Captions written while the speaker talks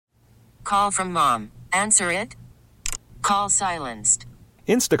Call from mom. Answer it. Call silenced.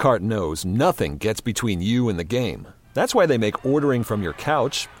 Instacart knows nothing gets between you and the game. That's why they make ordering from your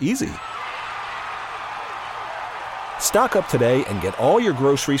couch easy. Stock up today and get all your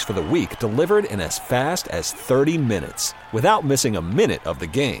groceries for the week delivered in as fast as 30 minutes without missing a minute of the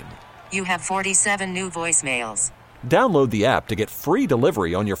game. You have 47 new voicemails. Download the app to get free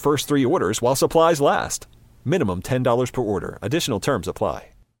delivery on your first 3 orders while supplies last. Minimum $10 per order. Additional terms apply.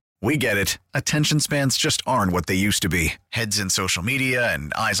 We get it. Attention spans just aren't what they used to be. Heads in social media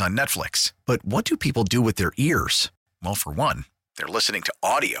and eyes on Netflix. But what do people do with their ears? Well, for one, they're listening to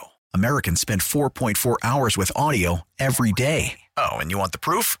audio. Americans spend 4.4 hours with audio every day. Oh, and you want the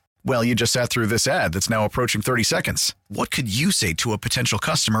proof? Well, you just sat through this ad that's now approaching 30 seconds. What could you say to a potential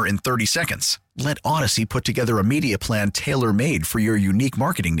customer in 30 seconds? Let Odyssey put together a media plan tailor-made for your unique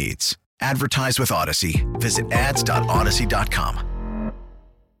marketing needs. Advertise with Odyssey. Visit ads.odyssey.com.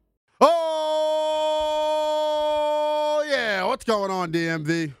 Oh, yeah. What's going on,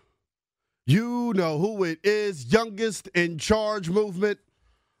 DMV? You know who it is. Youngest in charge movement.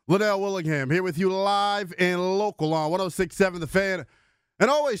 Lynnell Willingham here with you live and local on 106.7 The Fan.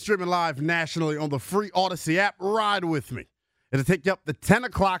 And always streaming live nationally on the free Odyssey app. Ride with me. It'll take you up to 10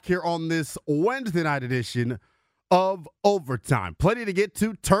 o'clock here on this Wednesday night edition of Overtime. Plenty to get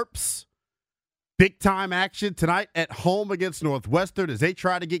to. Terps. Big time action tonight at home against Northwestern as they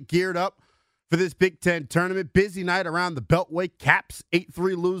try to get geared up for this Big Ten tournament. Busy night around the Beltway. Caps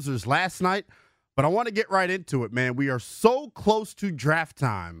 8-3 losers last night. But I want to get right into it, man. We are so close to draft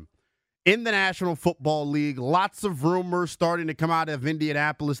time in the National Football League. Lots of rumors starting to come out of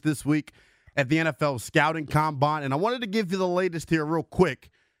Indianapolis this week at the NFL Scouting Combine. And I wanted to give you the latest here real quick.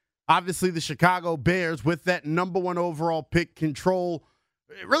 Obviously, the Chicago Bears, with that number 1 overall pick, control,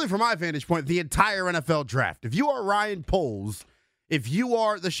 really from my vantage point, the entire NFL draft. If you are Ryan Poles, if you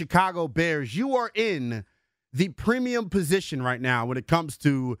are the Chicago Bears, you are in the premium position right now when it comes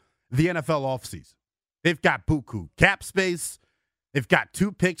to the NFL offseason. They've got buku cap space. They've got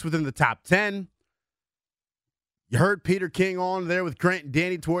 2 picks within the top 10. You heard Peter King on there with Grant and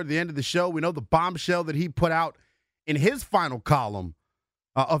Danny toward the end of the show. We know the bombshell that he put out in his final column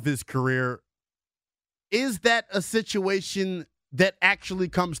of his career. Is that a situation that actually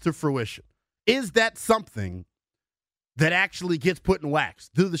comes to fruition? Is that something that actually gets put in wax?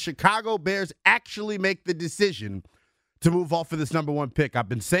 Do the Chicago Bears actually make the decision to move off of this number 1 pick? I've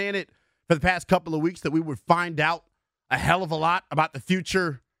been saying it for the past couple of weeks that we would find out a hell of a lot about the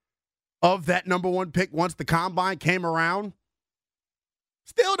future of that number 1 pick once the combine came around.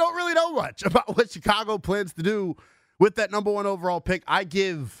 Still don't really know much about what Chicago plans to do with that number 1 overall pick. I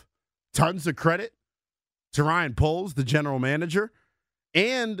give tons of credit to Ryan Poles, the general manager,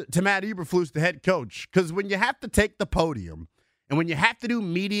 and to Matt Eberflus, the head coach. Because when you have to take the podium and when you have to do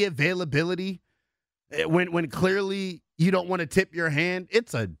media availability, when clearly you don't want to tip your hand,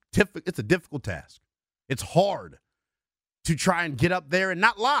 it's a difficult task. It's hard to try and get up there and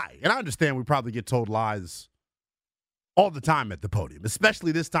not lie. And I understand we probably get told lies all the time at the podium,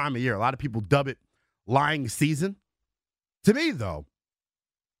 especially this time of year. A lot of people dub it lying season. To me, though,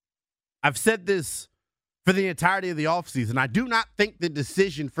 I've said this for the entirety of the offseason. I do not think the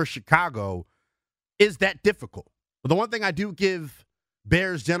decision for Chicago is that difficult. But the one thing I do give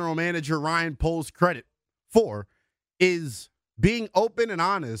Bears general manager Ryan Poles credit for is being open and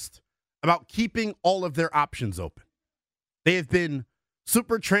honest about keeping all of their options open. They have been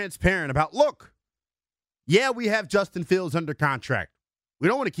super transparent about, look, yeah, we have Justin Fields under contract. We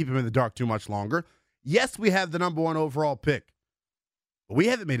don't want to keep him in the dark too much longer. Yes, we have the number 1 overall pick. But we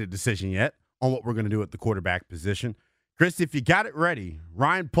haven't made a decision yet on what we're going to do at the quarterback position. Chris, if you got it ready,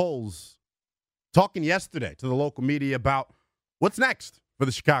 Ryan Poles talking yesterday to the local media about what's next for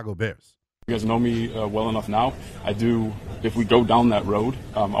the Chicago Bears. You guys know me well enough now. I do, if we go down that road,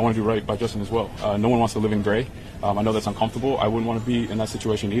 I want to do right by Justin as well. No one wants to live in gray. I know that's uncomfortable. I wouldn't want to be in that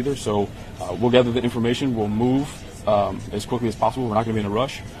situation either. So we'll gather the information. We'll move as quickly as possible. We're not going to be in a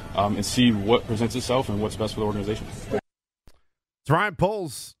rush and see what presents itself and what's best for the organization. It's Ryan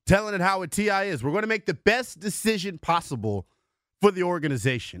Poles telling it how a TI is. We're going to make the best decision possible for the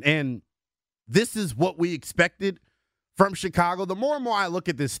organization. And this is what we expected from Chicago. The more and more I look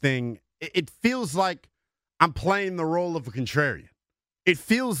at this thing, it feels like I'm playing the role of a contrarian. It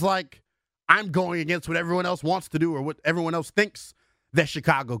feels like I'm going against what everyone else wants to do or what everyone else thinks that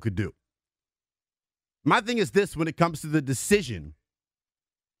Chicago could do. My thing is this when it comes to the decision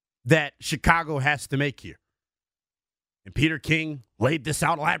that Chicago has to make here. And Peter King laid this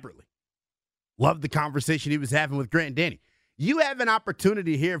out elaborately. Loved the conversation he was having with Grant and Danny. You have an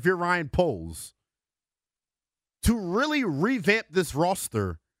opportunity here, if you're Ryan Poles, to really revamp this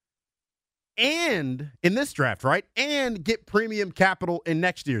roster and in this draft, right? And get premium capital in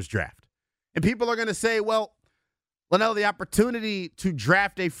next year's draft. And people are going to say, well, Lynnell, the opportunity to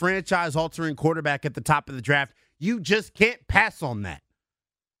draft a franchise-altering quarterback at the top of the draft, you just can't pass on that.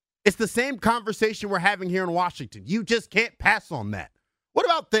 It's the same conversation we're having here in Washington. You just can't pass on that. What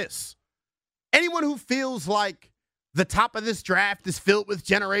about this? Anyone who feels like the top of this draft is filled with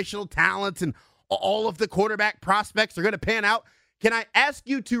generational talent and all of the quarterback prospects are going to pan out, can I ask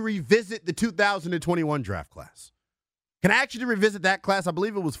you to revisit the 2021 draft class? Can I actually revisit that class? I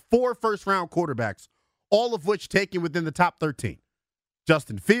believe it was 4 first-round quarterbacks, all of which taken within the top 13.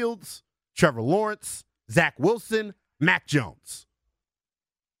 Justin Fields, Trevor Lawrence, Zach Wilson, Mac Jones.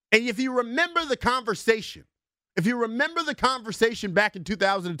 And if you remember the conversation back in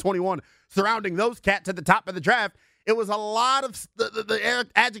 2021 surrounding those cats at the top of the draft, it was a lot of the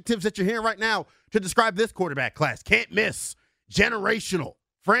adjectives that you're hearing right now to describe this quarterback class. Can't miss, generational,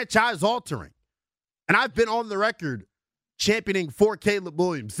 franchise-altering. And I've been on the record championing for Caleb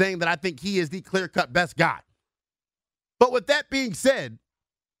Williams, saying that I think he is the clear-cut best guy. But with that being said,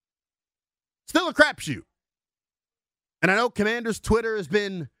 still a crapshoot. And I know Commanders Twitter has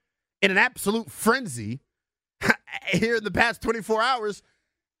been in an absolute frenzy here in the past 24 hours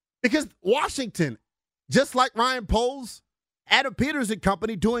because Washington, just like Ryan Poles, Adam Peters and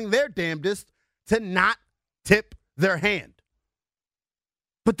company doing their damnedest to not tip their hand.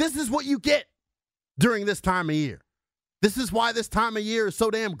 But this is what you get during this time of year. This is why this time of year is so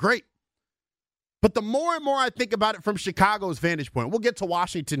damn great. But the more and more I think about it from Chicago's vantage point, we'll get to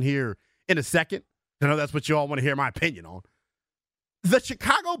Washington here in a second. I know that's what you all want to hear my opinion on. The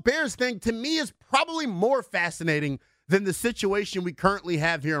Chicago Bears thing, to me, is probably more fascinating than the situation we currently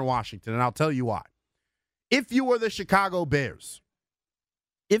have here in Washington, and I'll tell you why. If you were the Chicago Bears,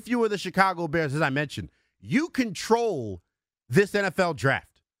 as I mentioned, you control this NFL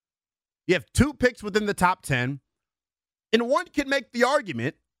draft. You have 2 picks within the top 10, and one could make the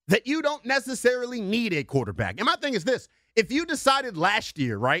argument that you don't necessarily need a quarterback. And my thing is this. If you decided last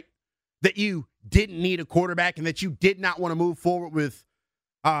year, right, that you didn't need a quarterback and that you did not want to move forward with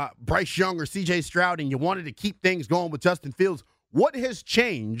Bryce Young or C.J. Stroud and you wanted to keep things going with Justin Fields, what has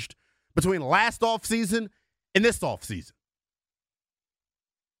changed between last offseason and this offseason?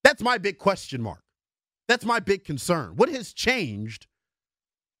 That's my big question mark. That's my big concern. What has changed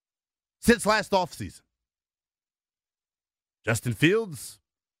since last offseason? Justin Fields,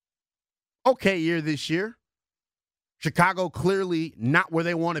 okay year this year. Chicago clearly not where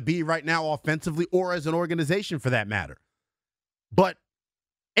they want to be right now offensively or as an organization for that matter. But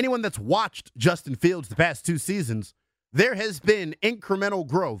anyone that's watched Justin Fields the past 2 seasons, there has been incremental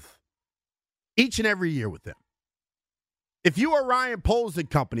growth each and every year with them. If you are Ryan Poles and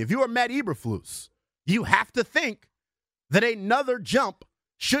company, if you are Matt Eberflus, you have to think that another jump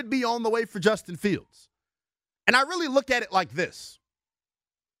should be on the way for Justin Fields. And I really look at it like this.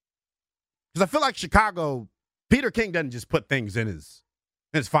 Because I feel like Chicago, Peter King doesn't just put things in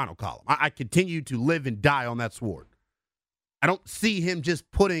his final column. I continue to live and die on that sword. I don't see him just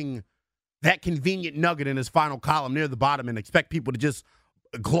putting that convenient nugget in his final column near the bottom and expect people to just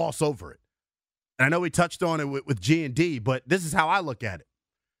gloss over it. And I know we touched on it with G&D, but this is how I look at it.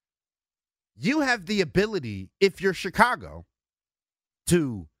 You have the ability, if you're Chicago,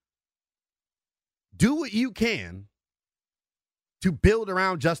 to do what you can to build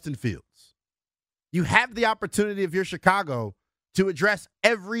around Justin Fields. You have the opportunity, if you're Chicago, to address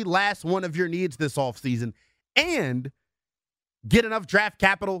every last one of your needs this offseason and get enough draft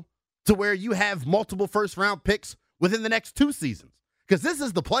capital to where you have multiple first-round picks within the next 2 seasons. Because this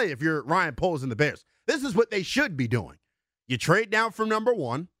is the play if you're Ryan Poles and the Bears. This is what they should be doing. You trade down from number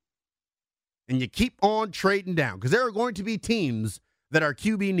 1, and you keep on trading down. Because there are going to be teams that are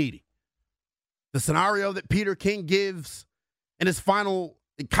QB needy. The scenario that Peter King gives in his final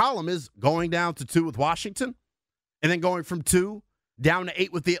column is going down to 2 with Washington and then going from 2 down to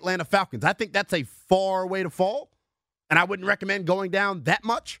 8 with the Atlanta Falcons. I think that's a far way to fall, and I wouldn't recommend going down that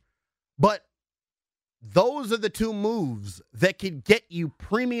much. But those are the 2 moves that could get you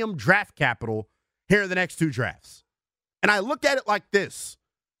premium draft capital here in the next 2 drafts. And I look at it like this,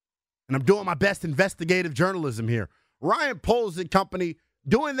 and I'm doing my best investigative journalism here. Ryan Poles and company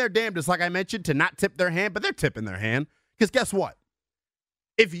doing their damnedest, like I mentioned, to not tip their hand, but they're tipping their hand. Because guess what?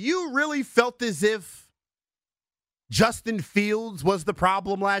 If you really felt as if Justin Fields was the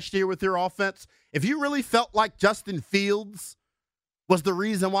problem last year with your offense, if you really felt like Justin Fields was the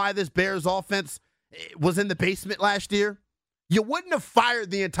reason why this Bears offense was in the basement last year, you wouldn't have fired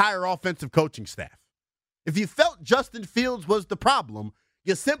the entire offensive coaching staff. If you felt Justin Fields was the problem,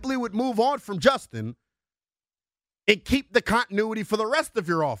 you simply would move on from Justin and keep the continuity for the rest of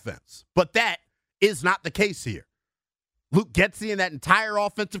your offense. But that is not the case here. Luke Getsy and that entire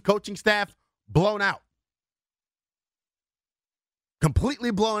offensive coaching staff blown out.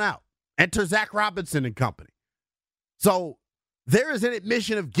 Completely blown out. Enter Zach Robinson and company. So there is an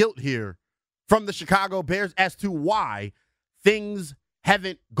admission of guilt here from the Chicago Bears as to why things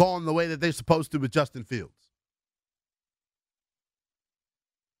haven't gone the way that they're supposed to with Justin Fields.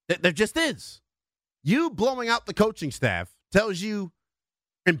 There just is. You blowing out the coaching staff tells you,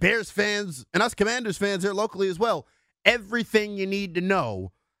 and Bears fans and us Commanders fans here locally as well, everything you need to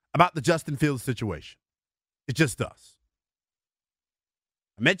know about the Justin Fields situation. It just does.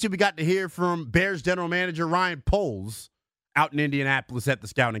 I mentioned we got to hear from Bears general manager Ryan Poles out in Indianapolis at the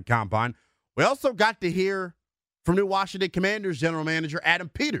scouting combine. We also got to hear from new Washington Commanders general manager Adam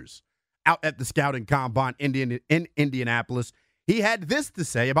Peters out at the scouting combine in Indianapolis. He had this to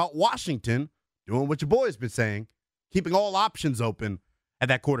say about Washington doing what your boy's been saying, keeping all options open at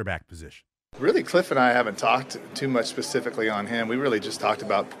that quarterback position. Really, Cliff and I haven't talked too much specifically on him. We really just talked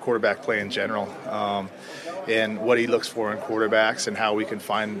about quarterback play in general and what he looks for in quarterbacks and how we can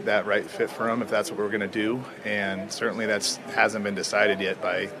find that right fit for him if that's what we're going to do. And certainly that hasn't been decided yet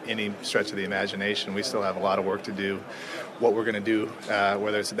by any stretch of the imagination. We still have a lot of work to do. What we're going to do,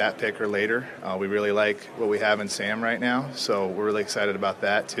 whether it's that pick or later. We really like what we have in Sam right now, so we're really excited about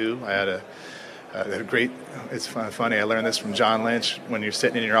that too. I had a it's funny, I learned this from John Lynch. When you're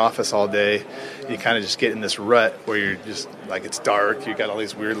sitting in your office all day, you kind of just get in this rut where you're just like, it's dark, you got all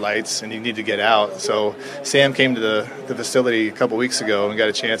these weird lights, and you need to get out. So Sam came to the facility a couple weeks ago and got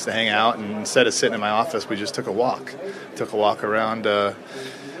a chance to hang out, and instead of sitting in my office, we just took a walk around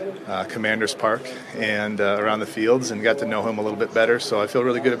Commanders Park and around the fields and got to know him a little bit better. So I feel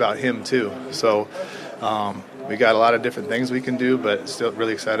really good about him too. So we got a lot of different things we can do, but still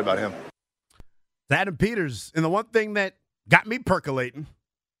really excited about him. Adam Peters, and the one thing that got me percolating,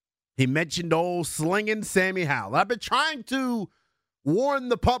 he mentioned old slinging Sammy Howell. I've been trying to warn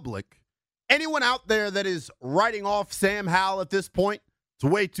the public, anyone out there that is writing off Sam Howell at this point, it's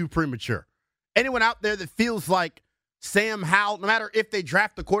way too premature. Anyone out there that feels like Sam Howell, no matter if they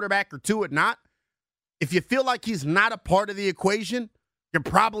draft a quarterback or two or not, if you feel like he's not a part of the equation, you're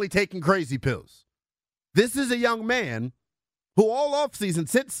probably taking crazy pills. This is a young man who all offseason,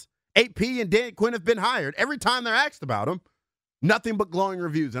 since AP and Dan Quinn have been hired, every time they're asked about him, nothing but glowing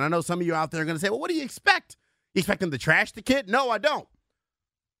reviews. And I know some of you out there are going to say, well, what do you expect? You expect him to trash the kid? No, I don't.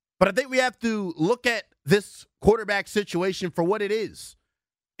 But I think we have to look at this quarterback situation for what it is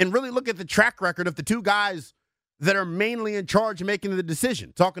and really look at the track record of the two guys that are mainly in charge of making the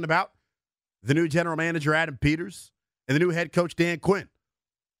decision. Talking about the new general manager, Adam Peters, and the new head coach, Dan Quinn.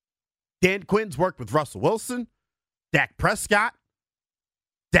 Dan Quinn's worked with Russell Wilson, Dak Prescott,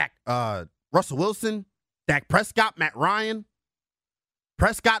 Russell Wilson, Dak Prescott, Matt Ryan.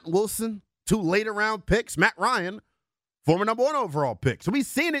 Prescott and Wilson, two later round picks. Matt Ryan, former number 1 overall pick. So we've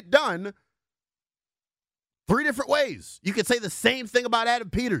seen it done 3 different ways. You could say the same thing about Adam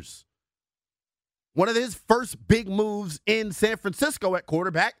Peters. One of his first big moves in San Francisco at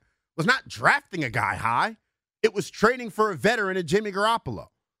quarterback was not drafting a guy high. It was trading for a veteran in Jimmy Garoppolo.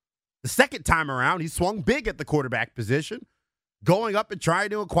 The second time around, he swung big at the quarterback position, going up and trying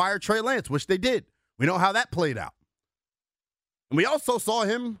to acquire Trey Lance, which they did. We know how that played out. And we also saw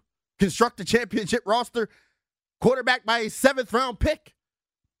him construct a championship roster quarterback by a 7th-round pick.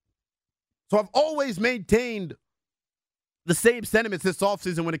 So I've always maintained the same sentiments this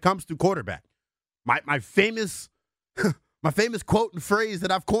offseason when it comes to quarterback. My famous quote and phrase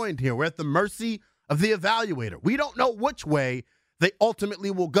that I've coined here, we're at the mercy of the evaluator. We don't know which way they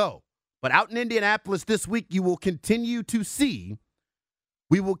ultimately will go. But out in Indianapolis this week, we will continue to see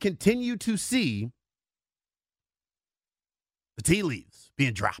the tea leaves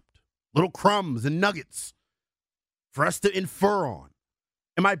being dropped, little crumbs and nuggets for us to infer on.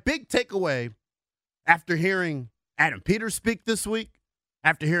 And my big takeaway after hearing Adam Peters speak this week,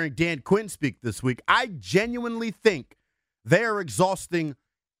 after hearing Dan Quinn speak this week, I genuinely think they are exhausting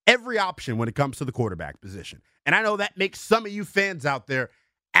every option when it comes to the quarterback position. And I know that makes some of you fans out there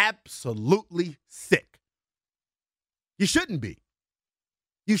absolutely sick. You shouldn't be.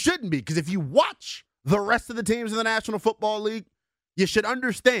 You shouldn't be, because if you watch the rest of the teams in the National Football League, you should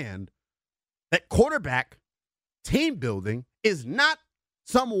understand that quarterback team building is not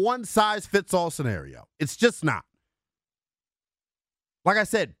some one-size-fits-all scenario. It's just not. Like I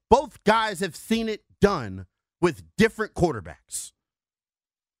said, both guys have seen it done with different quarterbacks.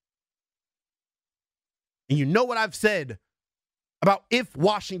 And you know what I've said about if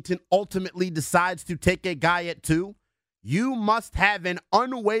Washington ultimately decides to take a guy at 2, you must have an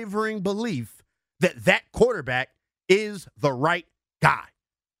unwavering belief that that quarterback is the right guy.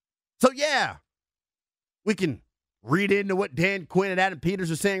 So, yeah, we can read into what Dan Quinn and Adam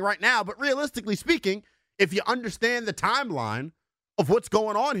Peters are saying right now, but realistically speaking, if you understand the timeline of what's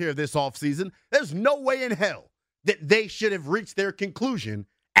going on here this offseason, there's no way in hell that they should have reached their conclusion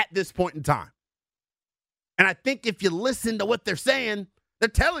at this point in time. And I think if you listen to what they're saying, they're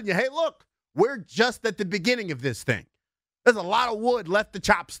telling you, hey, look, we're just at the beginning of this thing. There's a lot of wood left to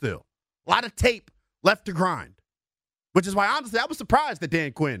chop still, a lot of tape left to grind, which is why, honestly, I was surprised that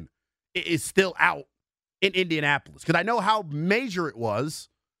Dan Quinn is still out in Indianapolis, because I know how major it was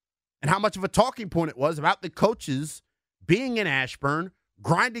and how much of a talking point it was about the coaches being in Ashburn,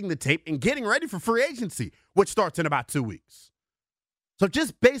 grinding the tape, and getting ready for free agency, which starts in about 2 weeks. So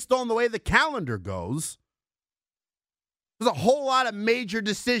just based on the way the calendar goes, there's a whole lot of major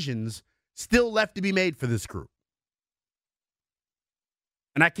decisions still left to be made for this group.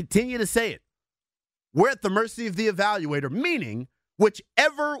 And I continue to say it. We're at the mercy of the evaluator, meaning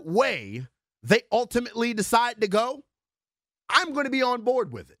whichever way they ultimately decide to go, I'm going to be on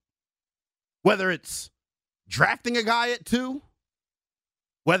board with it. Whether it's drafting a guy at 2,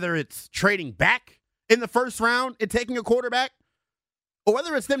 whether it's trading back in the first round and taking a quarterback, or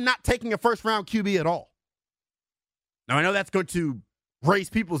whether it's them not taking a first-round QB at all. Now, I know that's going to raise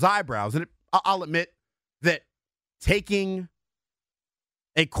people's eyebrows, and I'll admit that taking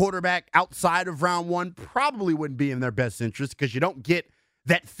a quarterback outside of round 1 probably wouldn't be in their best interest because you don't get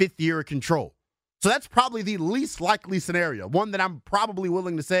that 5th year of control. So that's probably the least likely scenario, one that I'm probably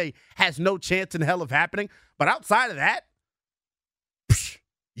willing to say has no chance in hell of happening. But outside of that,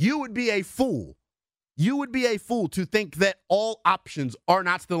 you would be a fool. You would be a fool to think that all options are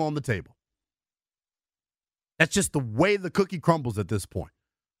not still on the table. That's just the way the cookie crumbles at this point.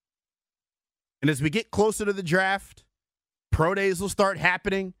 And as we get closer to the draft, pro days will start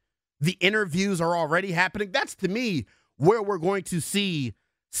happening. The interviews are already happening. That's, to me, where we're going to see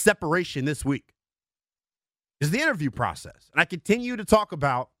separation this week, is the interview process. And I continue to talk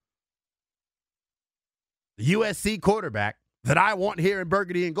about the USC quarterback that I want here in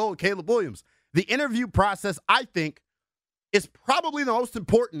burgundy and gold, Caleb Williams. The interview process, I think, is probably the most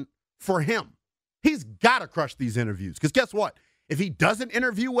important for him. He's got to crush these interviews. Because guess what? If he doesn't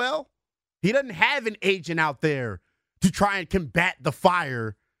interview well, he doesn't have an agent out there to try and combat the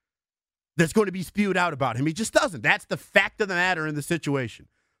fire that's going to be spewed out about him. He just doesn't. That's the fact of the matter in the situation.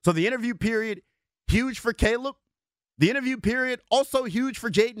 So the interview period, huge for Caleb. The interview period, also huge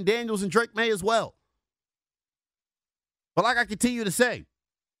for Jaden Daniels and Drake May as well. But like I continue to say,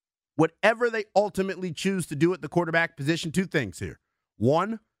 whatever they ultimately choose to do at the quarterback position, 2 things here.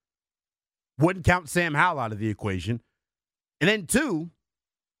 1, wouldn't count Sam Howell out of the equation. And then 2,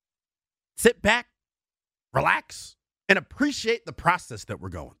 sit back, relax, and appreciate the process that we're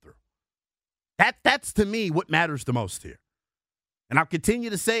going through. That's, to me, what matters the most here. And I'll continue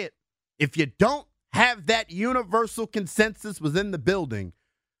to say it. If you don't have that universal consensus within the building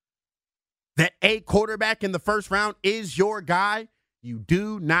that a quarterback in the first round is your guy, you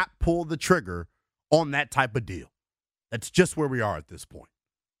do not pull the trigger on that type of deal. That's just where we are at this point.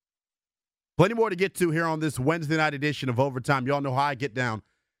 Plenty more to get to here on this Wednesday night edition of Overtime. Y'all know how I get down.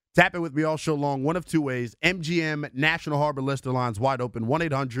 Tap in with me all show long. One of 2 ways. MGM National Harbor Lister lines wide open.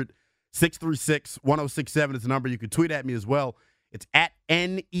 1-800-636-1067 is the number. You can tweet at me as well. It's at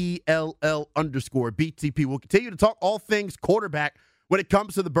NELL_BTP. We'll continue to talk all things quarterback when it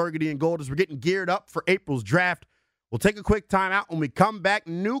comes to the burgundy and gold as we're getting geared up for April's draft. We'll take a quick time out. When we come back,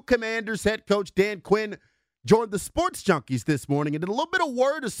 new Commanders head coach Dan Quinn joined the Sports Junkies this morning and did a little bit of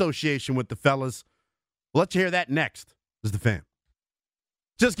word association with the fellas. We'll let you hear that next. This is The Fan.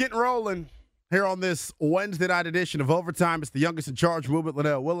 Just getting rolling here on this Wednesday night edition of Overtime. It's the youngest in charge movement,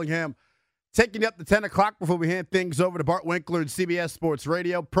 Lynnell Willingham, taking you up to 10 o'clock before we hand things over to Bart Winkler and CBS Sports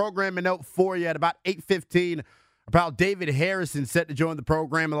Radio. Programming note for you at about 8:15. About David Harrison set to join the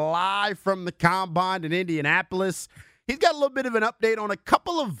program live from the Combine in Indianapolis. He's got a little bit of an update on a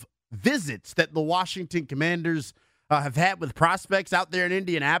couple of visits that the Washington Commanders have had with prospects out there in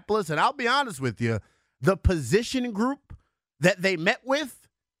Indianapolis. And I'll be honest with you, the position group that they met with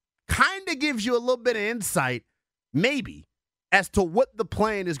kind of gives you a little bit of insight, maybe, as to what the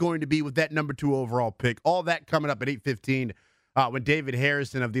plan is going to be with that number 2 overall pick. All that coming up at 8:15 when David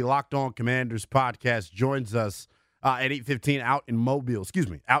Harrison of the Locked On Commanders podcast joins us at 8:15 out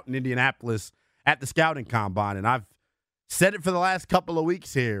in Indianapolis at the Scouting Combine. And I've said it for the last couple of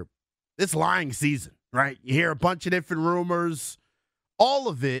weeks here. It's lying season, right? You hear a bunch of different rumors. All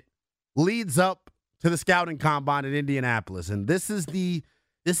of it leads up to the Scouting Combine in Indianapolis. And this is the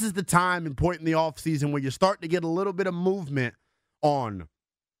time and point in the offseason where you start to get a little bit of movement on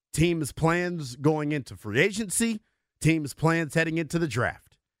teams' plans going into free agency, team's plans heading into the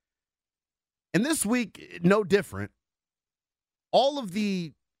draft. And this week, no different. All of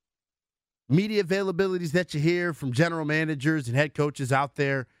the media availabilities that you hear from general managers and head coaches out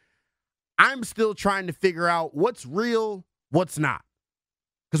there, I'm still trying to figure out what's real, what's not.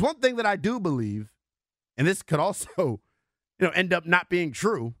 Because one thing that I do believe, and this could also, end up not being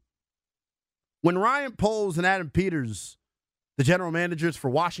true, when Ryan Poles and Adam Peters, the general managers for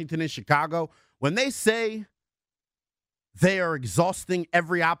Washington and Chicago, when they say they are exhausting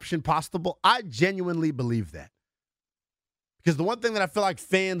every option possible, I genuinely believe that. Because the one thing that I feel like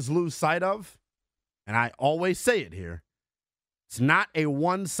fans lose sight of, and I always say it here, it's not a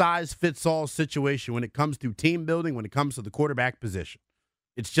one-size-fits-all situation when it comes to team building, when it comes to the quarterback position.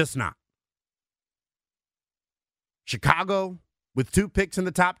 It's just not. Chicago, with 2 picks in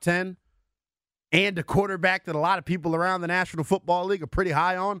the top 10, and a quarterback that a lot of people around the National Football League are pretty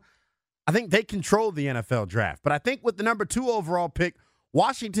high on, I think they control the NFL draft. But I think with the number 2 overall pick,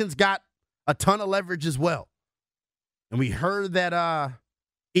 Washington's got a ton of leverage as well. And we heard that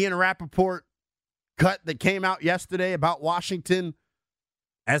Ian Rappaport cut that came out yesterday about Washington,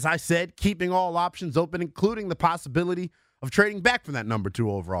 as I said, keeping all options open, including the possibility of trading back from that number 2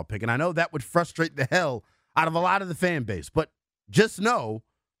 overall pick. And I know that would frustrate the hell out of a lot of the fan base. But just know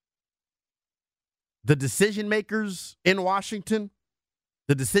the decision makers in Washington,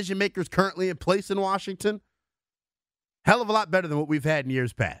 the decision makers currently in place in Washington, hell of a lot better than what we've had in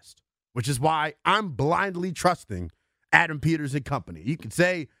years past, which is why I'm blindly trusting Adam Peters and company. You can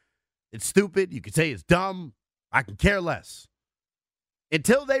say it's stupid. You can say it's dumb. I can care less.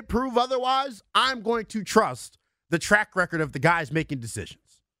 Until they prove otherwise, I'm going to trust the track record of the guys making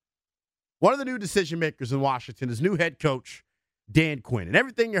decisions. One of the new decision makers in Washington is new head coach Dan Quinn. And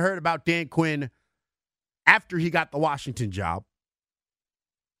everything you heard about Dan Quinn after he got the Washington job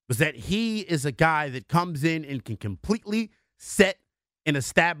was that he is a guy that comes in and can completely set and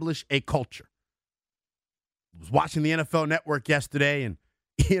establish a culture. I was watching the NFL Network yesterday, and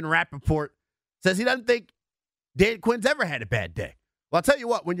Ian Rappaport says he doesn't think Dan Quinn's ever had a bad day. Well, I'll tell you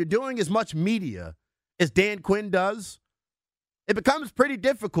what, when you're doing as much media as Dan Quinn does, it becomes pretty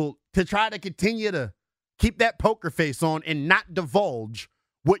difficult to try to continue to keep that poker face on and not divulge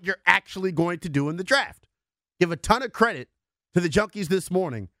what you're actually going to do in the draft. Give a ton of credit to the Junkies this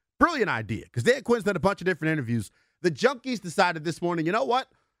morning. Brilliant idea, because Dan Quinn's done a bunch of different interviews. The Junkies decided this morning, you know what?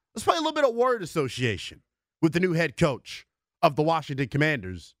 Let's play a little bit of word association with the new head coach of the Washington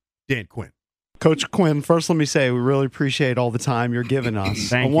Commanders, Dan Quinn. Coach Quinn, first let me say we really appreciate all the time you're giving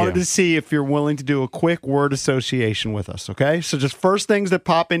us. I wanted to see if you're willing to do a quick word association with us, okay? So just first things that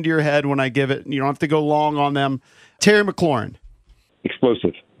pop into your head when I give it. You don't have to go long on them. Terry McLaurin.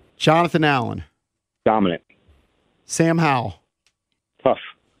 Explosive. Jonathan Allen. Dominant. Sam Howell. Tough.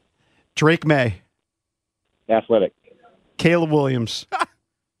 Drake May. Athletic. Caleb Williams.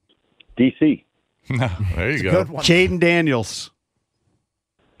 DC. There you go. Jaden Daniels.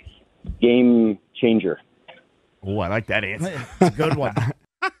 Game changer. Oh, I like that answer. It's a good one.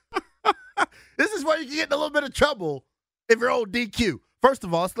 This is where you can get in a little bit of trouble if you're old DQ. First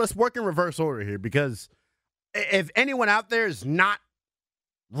of all, let's work in reverse order here, because if anyone out there is not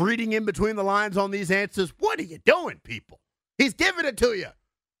reading in between the lines on these answers, what are you doing, people? He's giving it to you.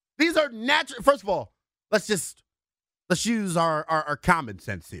 These are natural. First of all, let's use our common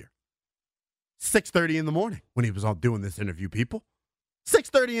sense here. 6:30 in the morning when he was all doing this interview, people.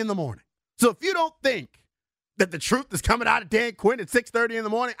 6:30 in the morning. So if you don't think that the truth is coming out of Dan Quinn at 6:30 in the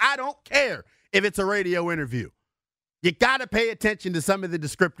morning, I don't care if it's a radio interview. You got to pay attention to some of the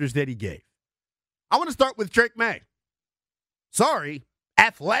descriptors that he gave. I want to start with Drake May. Sorry,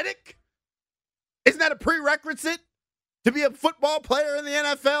 athletic? Isn't that a prerequisite to be a football player in the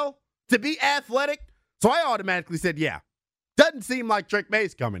NFL? To be athletic? So I automatically said, yeah. Doesn't seem like Drake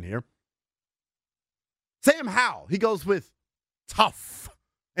May's coming here. Sam Howell, he goes with tough.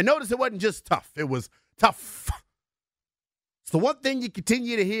 And notice it wasn't just tough. It was tough. It's the one thing you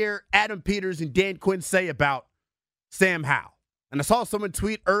continue to hear Adam Peters and Dan Quinn say about Sam Howell. And I saw someone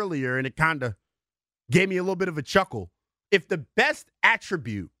tweet earlier, and it kind of gave me a little bit of a chuckle. If the best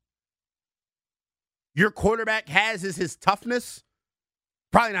attribute your quarterback has is his toughness,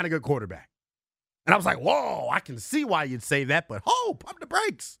 probably not a good quarterback. And I was like, whoa, I can see why you'd say that, but pump the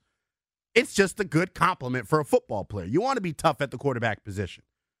brakes. It's just a good compliment for a football player. You want to be tough at the quarterback position.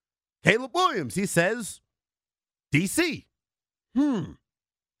 Caleb Williams, he says, DC.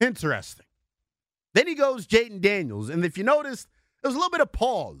 Interesting. Then he goes Jaden Daniels. And if you notice, there was a little bit of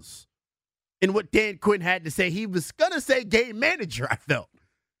pause in what Dan Quinn had to say. He was going to say game manager, I felt.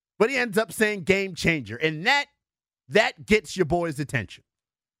 But he ends up saying game changer. And that gets your boys' attention.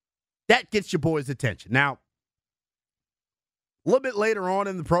 That gets your boys' attention. Now, A little bit later on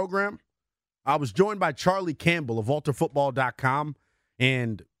in the program, I was joined by Charlie Campbell of WalterFootball.com,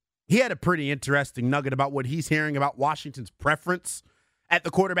 and he had a pretty interesting nugget about what he's hearing about Washington's preference at the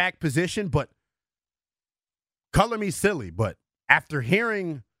quarterback position. But color me silly, but after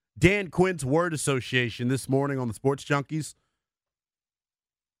hearing Dan Quinn's word association this morning on the Sports Junkies,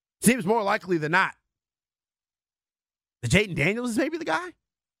 seems more likely than not that Jayden Daniels is maybe the guy.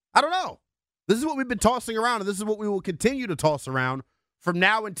 I don't know. This is what we've been tossing around, and this is what we will continue to toss around from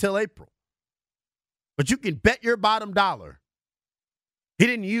now until April. But you can bet your bottom dollar he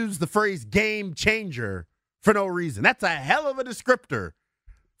didn't use the phrase game changer for no reason. That's a hell of a descriptor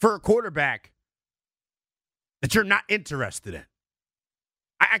for a quarterback that you're not interested in.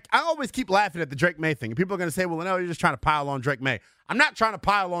 I always keep laughing at the Drake May thing. And people are going to say, well, no, you're just trying to pile on Drake May. I'm not trying to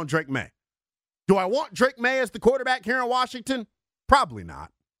pile on Drake May. Do I want Drake May as the quarterback here in Washington? Probably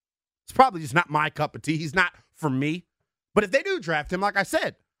not. It's probably just not my cup of tea. He's not for me. But if they do draft him, like I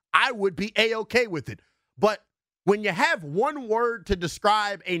said, I would be A-okay with it. But when you have one word to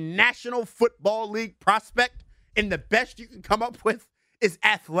describe a National Football League prospect and the best you can come up with is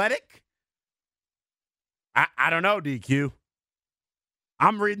athletic, I don't know, DQ.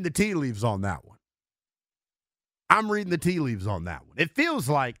 I'm reading the tea leaves on that one. It feels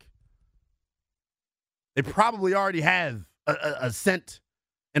like they probably already have a scent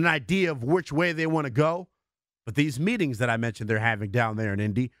and an idea of which way they want to go. But these meetings that I mentioned they're having down there in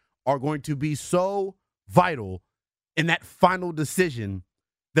Indy are going to be so vital in that final decision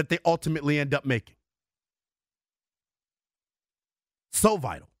that they ultimately end up making. So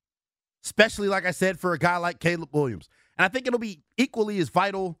vital. Especially, like I said, for a guy like Caleb Williams. And I think it'll be equally as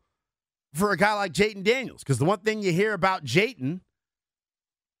vital for a guy like Jayden Daniels. Because the one thing you hear about Jayden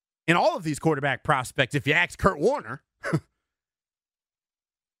in all of these quarterback prospects, if you ask Kurt Warner,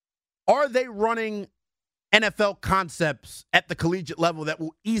 are they running NFL concepts at the collegiate level that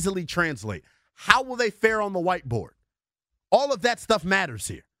will easily translate? How will they fare on the whiteboard? All of that stuff matters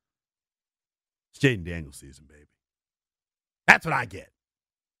here. It's Jayden Daniels season, baby. That's what I get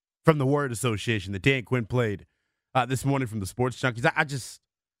from the word association that Dan Quinn played this morning from the Sports Junkies. I just,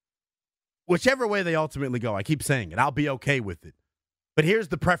 whichever way they ultimately go, I keep saying it, I'll be okay with it. But here's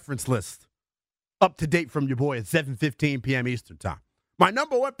the preference list, up to date from your boy at 7:15 p.m. Eastern time. My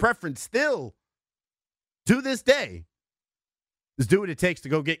number one preference still, to this day, is do what it takes to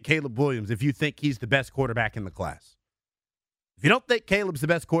go get Caleb Williams if you think he's the best quarterback in the class. If you don't think Caleb's the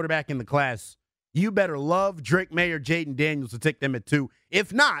best quarterback in the class, you better love Drake May or Jayden Daniels to take them at 2.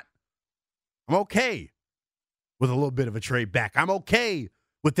 If not, I'm okay with a little bit of a trade back. I'm okay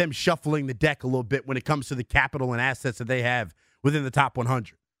with them shuffling the deck a little bit when it comes to the capital and assets that they have within the top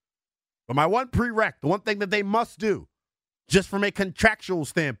 100. But my one prereq, the one thing that they must do, just from a contractual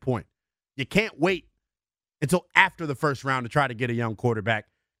standpoint, you can't wait until after the first round to try to get a young quarterback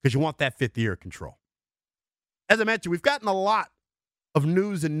because you want that fifth year of control. As I mentioned, we've gotten a lot of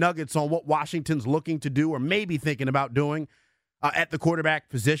news and nuggets on what Washington's looking to do or maybe thinking about doing at the quarterback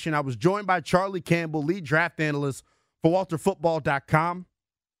position. I was joined by Charlie Campbell, lead draft analyst for WalterFootball.com.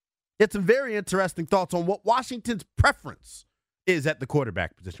 Get some very interesting thoughts on what Washington's preference is at the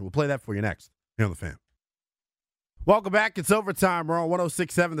quarterback position. We'll play that for you next here on The Fan. Welcome back. It's overtime. We're on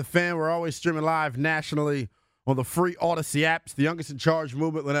 106.7 The Fan. We're always streaming live nationally on the free Odyssey apps. The youngest in charge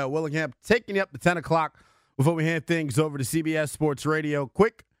movement, Lynnell Willingham, taking you up to 10 o'clock before we hand things over to CBS Sports Radio.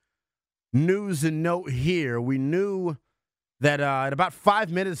 Quick news and note here. We knew that in about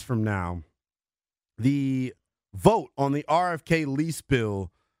 5 minutes from now, the vote on the RFK lease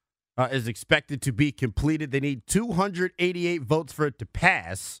bill is expected to be completed. They need 288 votes for it to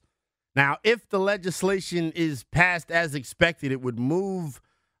pass. Now, if the legislation is passed as expected, it would move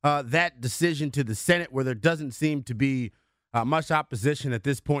that decision to the Senate, where there doesn't seem to be much opposition at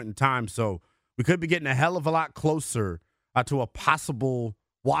this point in time. So we could be getting a hell of a lot closer to a possible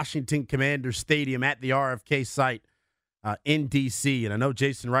Washington Commanders Stadium at the RFK site in D.C. And I know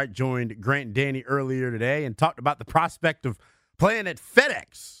Jason Wright joined Grant and Danny earlier today and talked about the prospect of playing at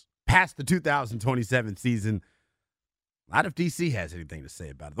FedEx past the 2027 season. Not if D.C. has anything to say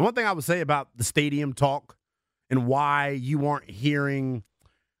about it. The one thing I would say about the stadium talk and why you aren't hearing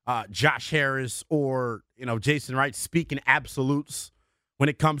Josh Harris or Jason Wright speaking absolutes when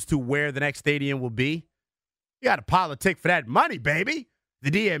it comes to where the next stadium will be, you got to politic for that money, baby.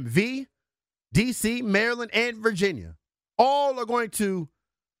 The DMV, D.C., Maryland, and Virginia all are going to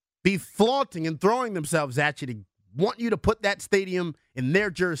be flaunting and throwing themselves at you to want you to put that stadium in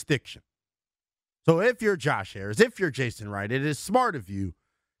their jurisdiction. So if you're Josh Harris, if you're Jason Wright, it is smart of you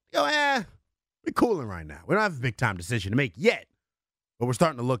to go, we're cooling right now. We don't have a big-time decision to make yet, but we're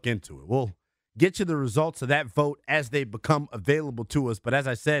starting to look into it. We'll get you the results of that vote as they become available to us. But as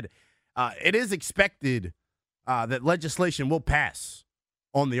I said, it is expected that legislation will pass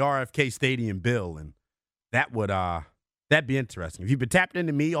on the RFK Stadium bill, and that'd be interesting. If you've been tapping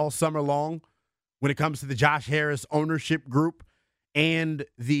into me all summer long when it comes to the Josh Harris ownership group and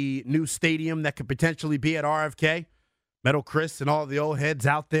the new stadium that could potentially be at RFK, Metal Chris and all the old heads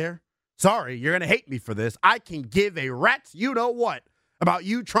out there, sorry, you're going to hate me for this. I can give a rat's you-know-what about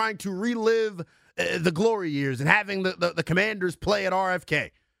you trying to relive the glory years and having the Commanders play at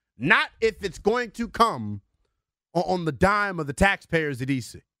RFK. Not if it's going to come on the dime of the taxpayers of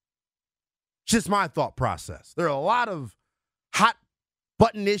D.C. It's just my thought process. There are a lot of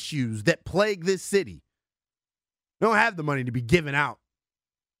hot-button issues that plague this city. We don't have the money to be giving out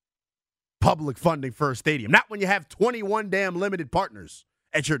public funding for a stadium. Not when you have 21 damn limited partners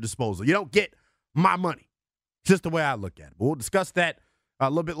at your disposal. You don't get my money. It's just the way I look at it. But we'll discuss that a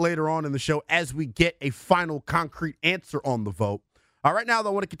little bit later on in the show as we get a final concrete answer on the vote. Right now, though,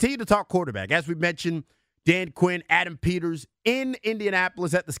 I want to continue to talk quarterback. As we mentioned, Dan Quinn, Adam Peters in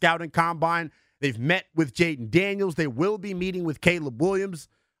Indianapolis at the Scouting Combine. They've met with Jaden Daniels. They will be meeting with Caleb Williams,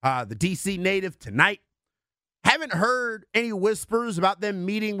 the D.C. native, tonight. Haven't heard any whispers about them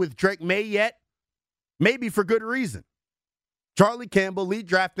meeting with Drake May yet. Maybe for good reason. Charlie Campbell, lead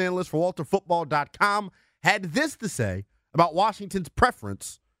draft analyst for WalterFootball.com, had this to say about Washington's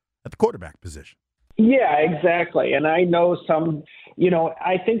preference at the quarterback position. Yeah, exactly. And I know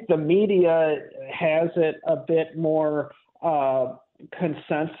I think the media has it a bit more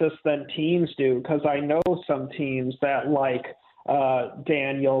consensus than teams do, because I know some teams that like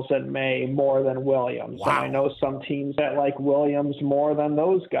Daniels and May more than Williams. Wow. And I know some teams that like Williams more than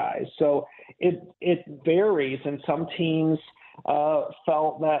those guys. So it varies, and some teams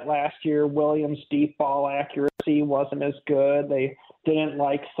felt that last year Williams' deep ball accuracy wasn't as good. They didn't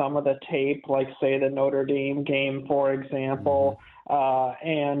like some of the tape, like, say, the Notre Dame game, for example.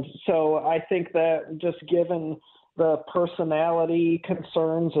 And so I think that just given the personality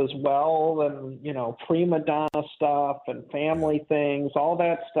concerns as well, and, prima donna stuff and family things, all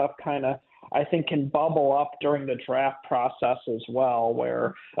that stuff kind of, I think, can bubble up during the draft process as well,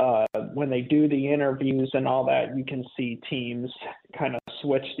 where when they do the interviews and all that, you can see teams kind of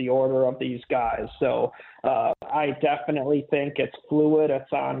switch the order of these guys. So I definitely think it's fluid,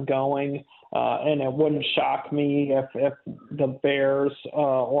 it's ongoing, and it wouldn't shock me if the Bears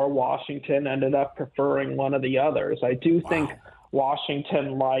or Washington ended up preferring one of the others. I do think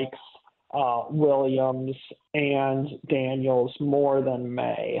Washington likes Williams and Daniels more than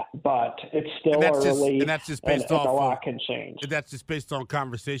May, but it's still early, and that's just based off a lot can change. That's just based on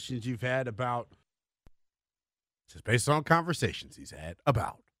conversations you've had about. Just based on conversations he's had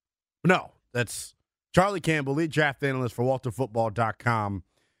about. No, that's Charlie Campbell, lead draft analyst for WalterFootball.com,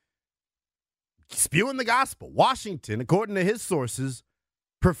 spewing the gospel. Washington, according to his sources,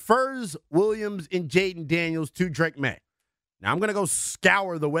 prefers Williams and Jaden Daniels to Drake May. Now, I'm going to go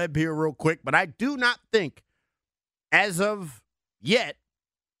scour the web here real quick, but I do not think, as of yet,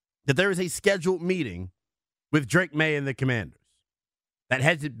 that there is a scheduled meeting with Drake May and the Commanders. That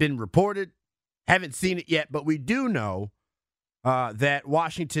hasn't been reported. Haven't seen it yet, but we do know that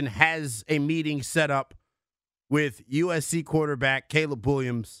Washington has a meeting set up with USC quarterback Caleb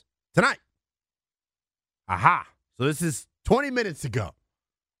Williams tonight. Aha. So this is 20 minutes ago.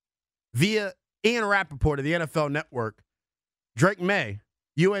 Via Ian Rappaport of the NFL Network, Drake May,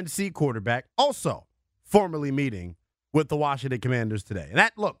 UNC quarterback, also formally meeting with the Washington Commanders today. And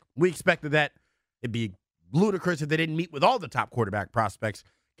that, look, we expected that. It'd be ludicrous if they didn't meet with all the top quarterback prospects,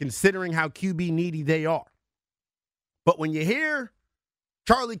 considering how QB needy they are. But when you hear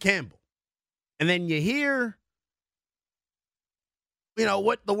Charlie Campbell, and then you hear,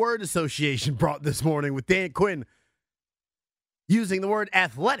 what the word association brought this morning with Dan Quinn using the word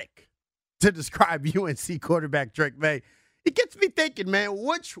athletic to describe UNC quarterback Drake May, it gets me thinking, man,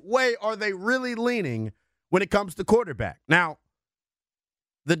 which way are they really leaning when it comes to quarterback? Now,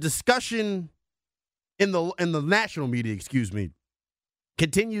 the discussion in the national media,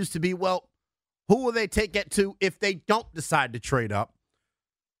 continues to be, well, who will they take it to if they don't decide to trade up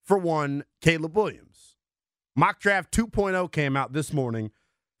for one Caleb Williams? Mock Draft 2.0 came out this morning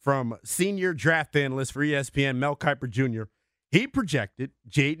from senior draft analyst for ESPN, Mel Kiper Jr. He projected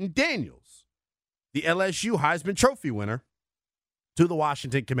Jaden Daniels, the LSU Heisman Trophy winner, to the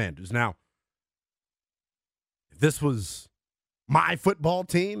Washington Commanders. Now, if this was my football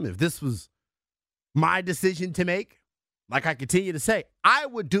team, if this was my decision to make, like I continue to say, I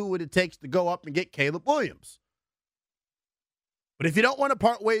would do what it takes to go up and get Caleb Williams. But if you don't want to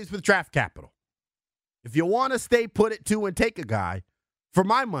part ways with draft capital, if you want to stay put at 2 and take a guy, for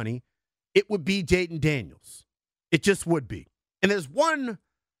my money, it would be Jaden Daniels. It just would be. And there's one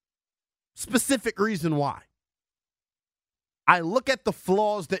specific reason why. I look at the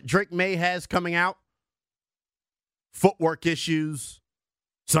flaws that Drake May has coming out. Footwork issues.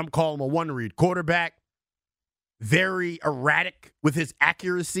 Some call him a one-read quarterback. Very erratic with his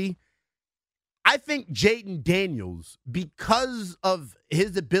accuracy. I think Jaden Daniels, because of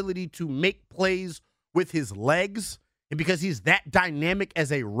his ability to make plays with his legs and because he's that dynamic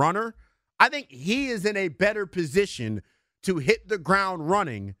as a runner, I think he is in a better position to hit the ground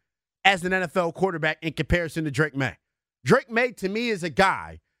running as an NFL quarterback in comparison to Drake May. Drake May, to me, is a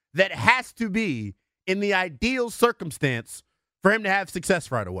guy that has to be in the ideal circumstance for him to have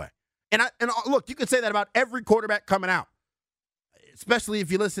success right away. And look, you can say that about every quarterback coming out, especially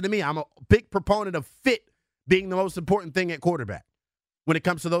if you listen to me. I'm a big proponent of fit being the most important thing at quarterback when it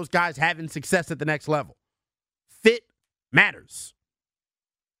comes to those guys having success at the next level. Fit matters.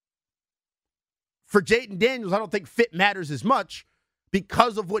 For Jaden Daniels, I don't think fit matters as much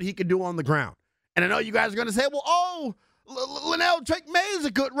because of what he can do on the ground. And I know you guys are going to say, well, Lynnell, Drake May is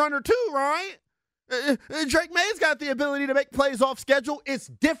a good runner too, right? Drake May's got the ability to make plays off schedule. It's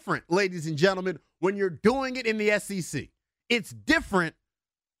different, ladies and gentlemen, when you're doing it in the SEC. It's different.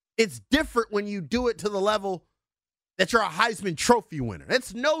 It's different when you do it to the level that you're a Heisman Trophy winner.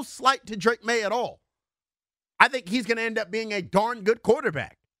 It's no slight to Drake May at all. I think he's going to end up being a darn good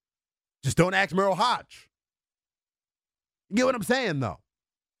quarterback. Just don't ask Merrill Hodge. You get what I'm saying, though?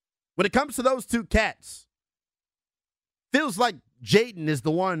 When it comes to those two cats, feels like Jaden is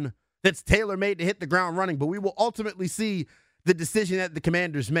the one that's tailor-made to hit the ground running, but we will ultimately see the decision that the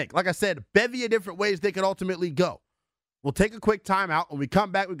Commanders make. Like I said, bevy of different ways they could ultimately go. We'll take a quick timeout. When we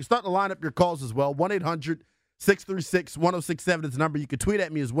come back, we can start to line up your calls as well. 1-800-636-1067 is the number. You can tweet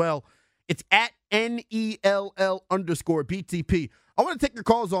at me as well. It's at NELL_BTP. I want to take your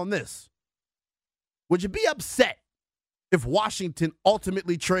calls on this. Would you be upset if Washington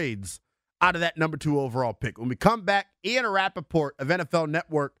ultimately trades out of that number 2 overall pick? When we come back, Ian Rappaport of NFL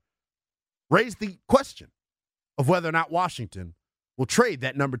Network raised the question of whether or not Washington will trade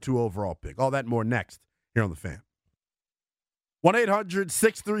that number 2 overall pick. All that and more next here on The Fan.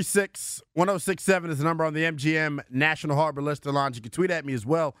 1-800-636-1067 is the number on the MGM National Harbor Lister Lounge. You can tweet at me as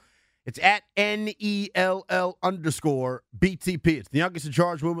well. It's at NELL_BTP. It's the youngest in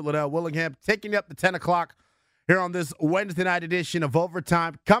charge movement, Lynnell Willingham, taking you up to 10 o'clock here on this Wednesday night edition of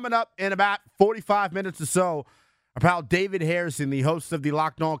Overtime. Coming up in about 45 minutes or so, our pal David Harrison, the host of the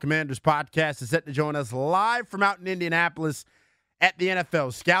Locked On Commanders podcast, is set to join us live from out in Indianapolis at the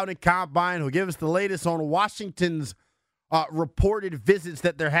NFL Scouting Combine. He'll give us the latest on Washington's reported visits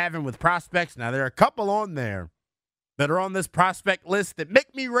that they're having with prospects. Now, there are a couple on there that are on this prospect list that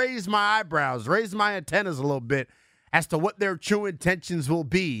make me raise my eyebrows, raise my antennas a little bit as to what their true intentions will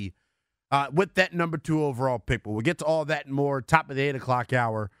be with that number 2 overall pick. But we'll get to all that and more top of the 8 o'clock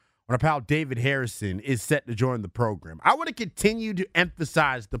hour when our pal David Harrison is set to join the program. I want to continue to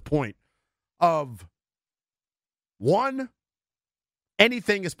emphasize the point of, one,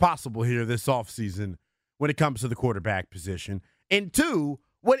 anything is possible here this offseason when it comes to the quarterback position. And two,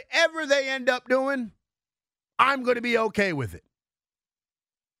 whatever they end up doing, I'm going to be okay with it.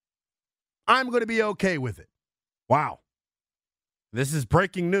 I'm going to be okay with it. Wow. This is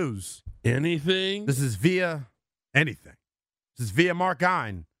breaking news. Anything? This is via anything. This is via Mark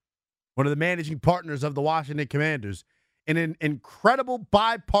Ein, one of the managing partners of the Washington Commanders, in an incredible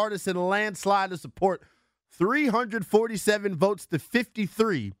bipartisan landslide of support, 347 votes to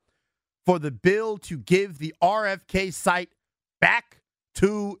 53 for the bill to give the RFK site back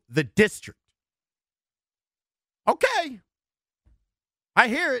to the district. Okay. I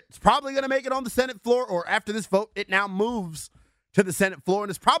hear it. It's probably going to make it on the Senate floor, or after this vote, it now moves to the Senate floor, and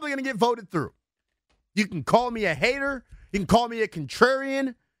it's probably going to get voted through. You can call me a hater. You can call me a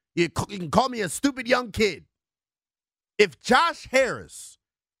contrarian. You can call me a stupid young kid. If Josh Harris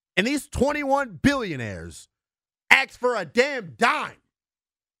and these 21 billionaires ask for a damn dime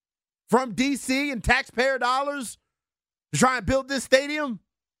from D.C. and taxpayer dollars to try and build this stadium,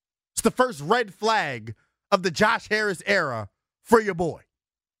 it's the first red flag of the Josh Harris era for your boy.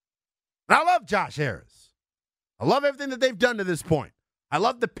 And I love Josh Harris. I love everything that they've done to this point. I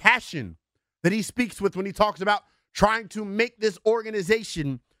love the passion that he speaks with when he talks about trying to make this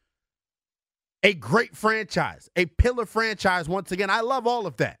organization a great franchise, a pillar franchise once again. I love all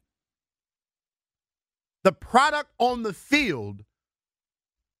of that. The product on the field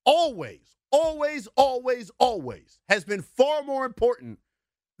always has been far more important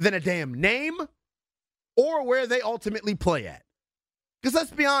than a damn name or where they ultimately play at. Because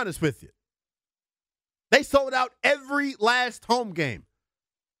let's be honest with you. They sold out every last home game.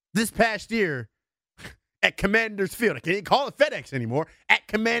 this past year at Commanders Field. I can't even call it FedEx anymore. At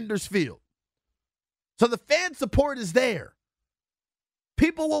Commanders Field. So the fan support is there.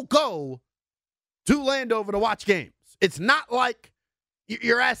 People will go to Landover to watch games. It's not like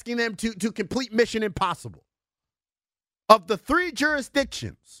you're asking them to complete Mission Impossible. Of the 3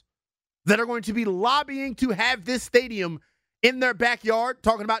 jurisdictions that are going to be lobbying to have this stadium in their backyard,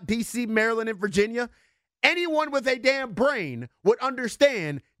 talking about D.C., Maryland, and Virginia, anyone with a damn brain would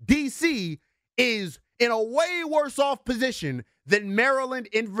understand D.C. is in a way worse off position than Maryland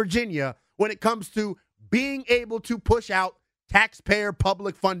and Virginia when it comes to being able to push out taxpayer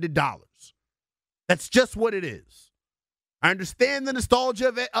public-funded dollars. That's just what it is. I understand the nostalgia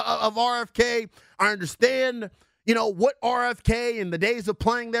of RFK. I understand, what RFK and the days of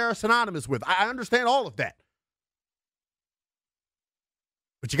playing there are synonymous with. I understand all of that.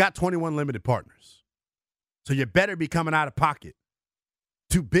 But you got 21 limited partners. So you better be coming out of pocket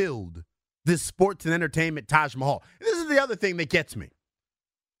to build this sports and entertainment Taj Mahal. And this is the other thing that gets me.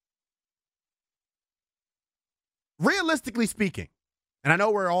 Realistically speaking, and I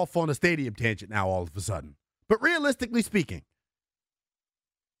know we're all on a stadium tangent now all of a sudden, but realistically speaking,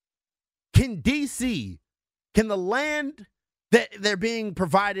 can the land that they're being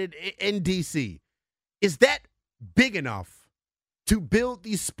provided in D.C., is that big enough to build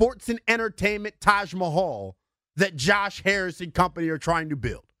the sports and entertainment Taj Mahal that Josh Harris and company are trying to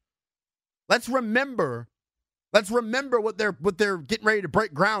build? Let's remember what they're getting ready to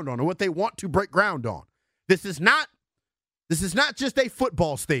break ground on, or what they want to break ground on. This is not just a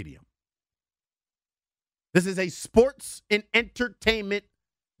football stadium. This is a sports and entertainment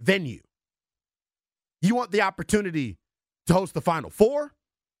venue. You want the opportunity to host the Final Four?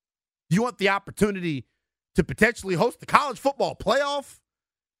 You want the opportunity to potentially host the college football playoff?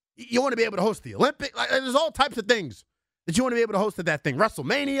 You want to be able to host the Olympics? There's all types of things that you want to be able to host at that thing.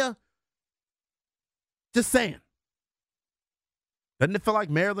 WrestleMania? Just saying. Doesn't it feel like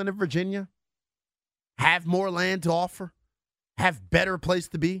Maryland and Virginia have more land to offer? Have better place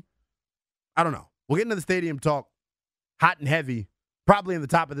to be? I don't know. We'll get into the stadium talk hot and heavy, probably in the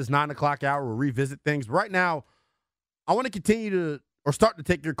top of this 9 o'clock hour. We'll revisit things. But right now, I want to continue to start to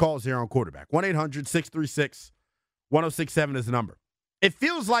take your calls here on Quarterback. 1-800-636-1067 is the number. It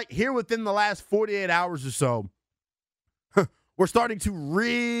feels like here within the last 48 hours or so, we're starting to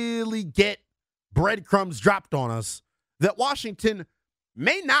really get breadcrumbs dropped on us that Washington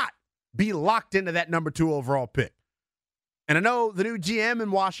may not be locked into that number 2 overall pick. And I know the new GM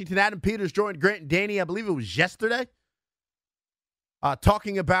in Washington, Adam Peters, joined Grant and Danny, I believe it was yesterday,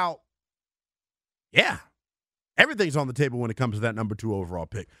 talking about, everything's on the table when it comes to that number 2 overall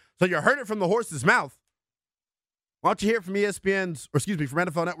pick. So you heard it from the horse's mouth. Why don't you hear from from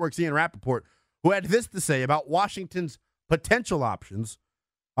NFL Network's Ian Rappaport, who had this to say about Washington's potential options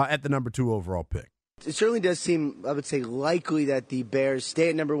at the number 2 overall pick. It certainly does seem, I would say, likely that the Bears stay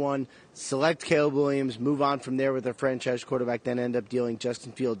at number 1, select Caleb Williams, move on from there with their franchise quarterback, then end up dealing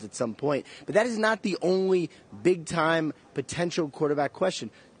Justin Fields at some point. But that is not the only big-time potential quarterback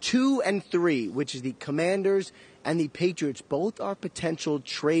question. 2 and 3, which is the Commanders and the Patriots, both are potential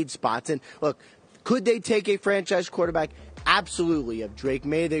trade spots. And look, could they take a franchise quarterback? Absolutely. You have Drake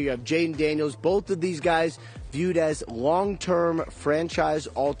May there, you have Jaden Daniels, both of these guys viewed as long-term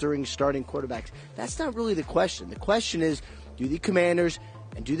franchise-altering starting quarterbacks. That's not really the question. The question is, do the Commanders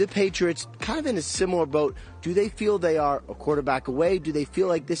and do the Patriots, kind of in a similar boat, do they feel they are a quarterback away? Do they feel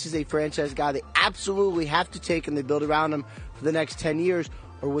like this is a franchise guy they absolutely have to take and they build around him for the next 10 years?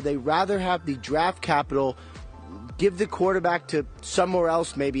 Or would they rather have the draft capital, give the quarterback to somewhere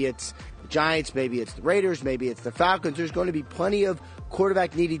else? Maybe it's the Giants, maybe it's the Raiders, maybe it's the Falcons. There's going to be plenty of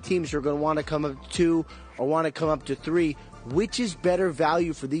quarterback-needy teams who are going to want to come up to 2 or want to come up to 3. Which is better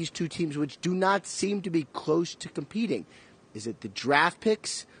value for these two teams, which do not seem to be close to competing? Is it the draft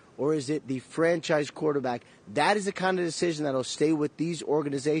picks or is it the franchise quarterback? That is the kind of decision that will stay with these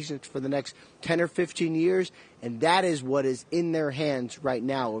organizations for the next 10 or 15 years, and that is what is in their hands right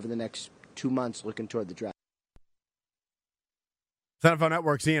now over the next 2 months looking toward the draft. NFL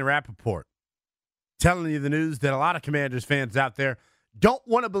Network's Ian Rappaport telling you the news that a lot of Commanders fans out there don't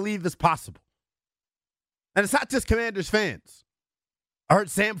want to believe is possible. And it's not just Commanders fans. I heard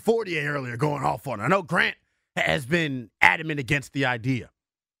Sam Fortier earlier going off on it. I know Grant has been adamant against the idea.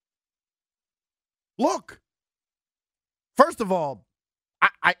 Look, first of all,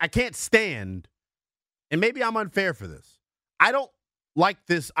 I can't stand, and maybe I'm unfair for this, I don't like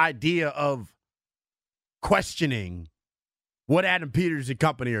this idea of questioning what Adam Peters and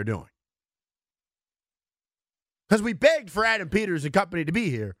company are doing. Because we begged for Adam Peters and company to be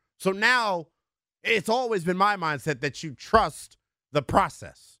here. So now it's always been my mindset that you trust the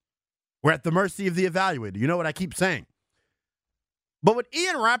process. We're at the mercy of the evaluator. You know what I keep saying. But when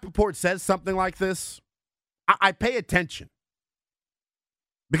Ian Rappaport says something like this, I pay attention.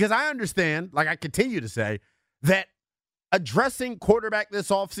 Because I understand, like I continue to say, that addressing quarterback this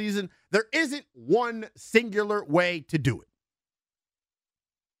offseason, there isn't one singular way to do it.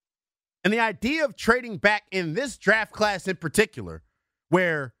 And the idea of trading back in this draft class in particular,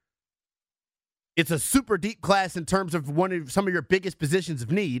 where it's a super deep class in terms of some of your biggest positions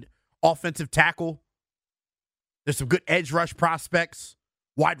of need, offensive tackle, there's some good edge rush prospects,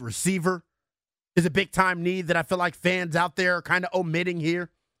 wide receiver is a big-time need that I feel like fans out there are kind of omitting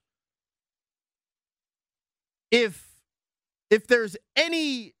here. If there's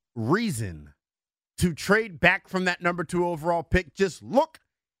any reason to trade back from that number 2 overall pick, just look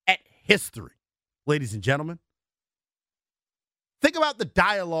at history, ladies and gentlemen. Think about the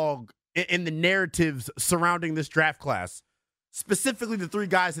dialogue and the narratives surrounding this draft class, specifically the 3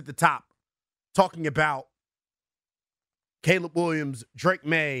 guys at the top talking about Caleb Williams, Drake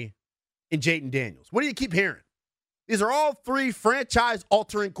May, and Jaden Daniels. What do you keep hearing? These are all 3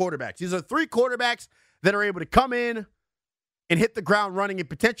 franchise-altering quarterbacks. These are 3 quarterbacks that are able to come in and hit the ground running and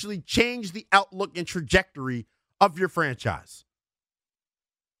potentially change the outlook and trajectory of your franchise.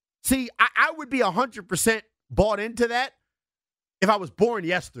 See, I would be 100% bought into that if I was born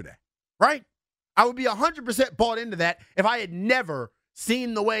yesterday, right? I would be 100% bought into that if I had never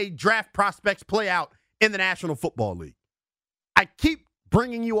seen the way draft prospects play out in the National Football League. I keep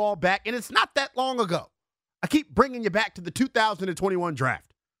bringing you all back, and it's not that long ago. I keep bringing you back to the 2021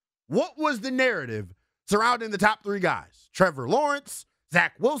 draft. What was the narrative surrounding the top 3 guys? Trevor Lawrence,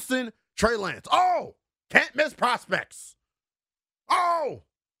 Zach Wilson, Trey Lance. Oh, can't miss prospects. Oh,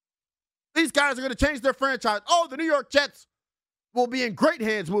 these guys are going to change their franchise. Oh, the New York Jets will be in great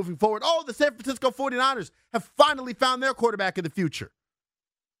hands moving forward. Oh, the San Francisco 49ers have finally found their quarterback of the future.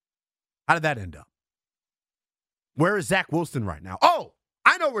 How did that end up? Where is Zach Wilson right now? Oh,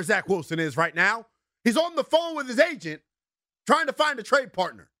 I know where Zach Wilson is right now. He's on the phone with his agent trying to find a trade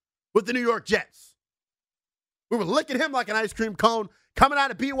partner with the New York Jets. We were licking him like an ice cream cone coming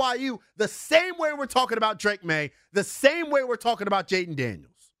out of BYU the same way we're talking about Drake May, the same way we're talking about Jaden Daniels.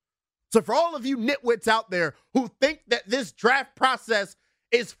 So for all of you nitwits out there who think that this draft process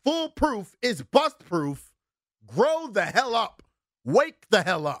is foolproof, is bust-proof, grow the hell up. Wake the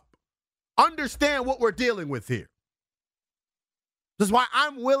hell up. Understand what we're dealing with here. This is why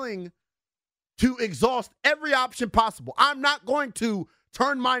I'm willing to exhaust every option possible. I'm not going to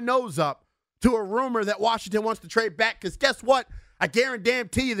turn my nose up to a rumor that Washington wants to trade back, because guess what? I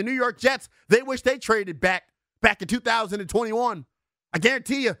guarantee you the New York Jets, they wish they traded back in 2021. I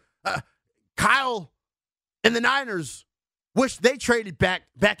guarantee you Kyle and the Niners wish they traded back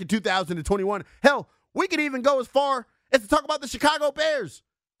in 2021. Hell, we could even go as far as to talk about the Chicago Bears,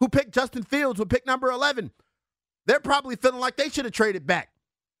 who picked Justin Fields with pick number 11. They're probably feeling like they should have traded back.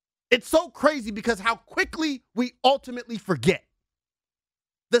 It's so crazy because how quickly we ultimately forget.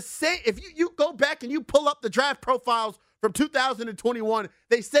 If you go back and you pull up the draft profiles from 2021,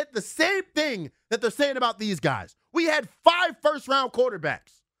 they said the same thing that they're saying about these guys. We had 5 first-round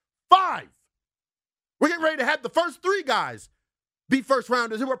quarterbacks. 5. We're getting ready to have the first 3 guys be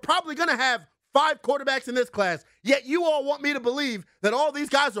first-rounders, and we're probably going to have 5 quarterbacks in this class. Yet you all want me to believe that all these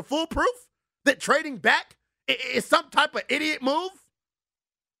guys are foolproof? That trading back is some type of idiot move?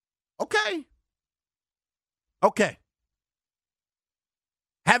 Okay.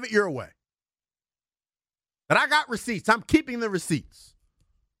 Have it your way. But I got receipts. I'm keeping the receipts.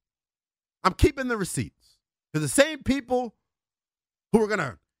 Because the same people who are going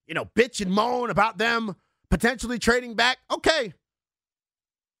to, bitch and moan about them potentially trading back, okay.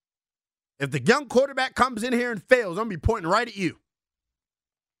 If the young quarterback comes in here and fails, I'm going to be pointing right at you.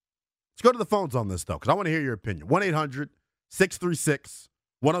 Let's go to the phones on this, though, because I want to hear your opinion.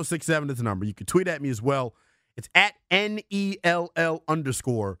 1-800-636-1067 is the number. You can tweet at me as well. It's at NELL_BTP.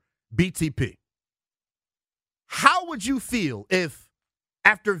 How would you feel if,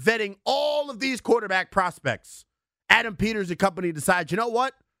 after vetting all of these quarterback prospects, Adam Peters and company decide, you know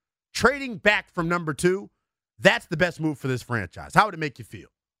what? Trading back from number 2, that's the best move for this franchise. How would it make you feel?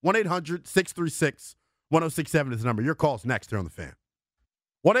 1-800-636-1067 is the number. Your call's next here on The Fan.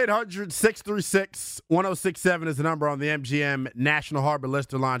 1-800-636-1067 is the number on the MGM National Harbor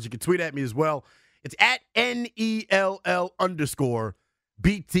Lister Lines. You can tweet at me as well. It's at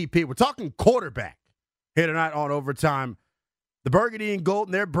NELL_BTP. We're talking quarterback here tonight on Overtime. The Burgundy and Gold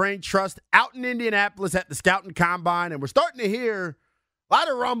and their brain trust out in Indianapolis at the Scouting Combine. And we're starting to hear a lot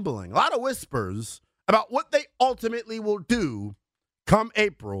of rumbling, a lot of whispers about what they ultimately will do come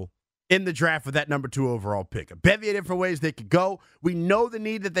April in the draft with that number 2 overall pick. A bevy of different ways they could go. We know the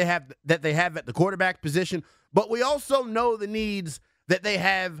need that they have at the quarterback position, but we also know the needs that they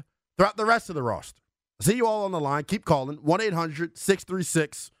have throughout the rest of the roster. I see you all on the line. Keep calling.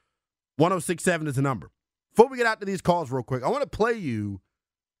 1-800-636-1067 is the number. Before we get out to these calls real quick, I want to play you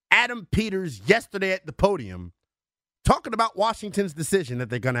Adam Peters yesterday at the podium talking about Washington's decision that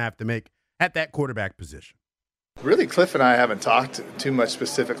they're going to have to make at that quarterback position. Really, Cliff and I haven't talked too much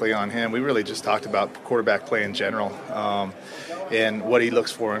specifically on him. We really just talked about quarterback play in general and what he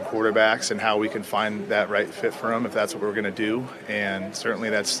looks for in quarterbacks and how we can find that right fit for him if that's what we're going to do. And certainly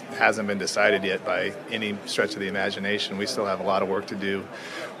that hasn't been decided yet by any stretch of the imagination. We still have a lot of work to do,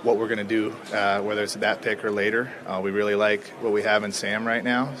 what we're going to do, whether it's that pick or later. We really like what we have in Sam right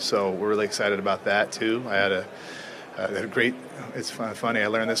now, so we're really excited about that too. I had a great, it's funny, I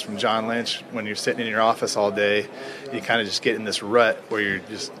learned this from John Lynch. When you're sitting in your office all day, you kind of just get in this rut where you're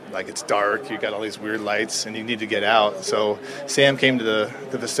just like, it's dark, you got all these weird lights, and you need to get out. So Sam came to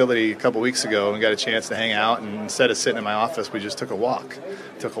the facility a couple weeks ago and got a chance to hang out, and instead of sitting in my office, we just took a walk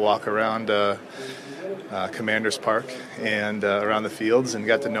around Commanders Park and around the fields and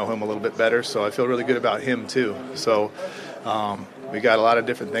got to know him a little bit better. So I feel really good about him too. So we got a lot of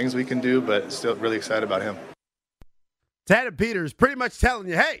different things we can do, but still really excited about him. Adam Peters pretty much telling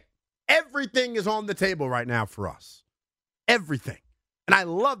you, hey, everything is on the table right now for us. Everything. And I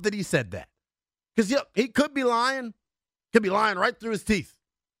love that he said that. Because he could be lying right through his teeth.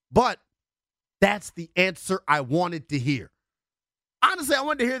 But that's the answer I wanted to hear. Honestly, I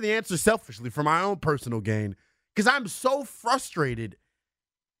wanted to hear the answer selfishly for my own personal gain, because I'm so frustrated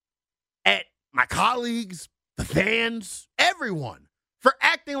at my colleagues, the fans, everyone, for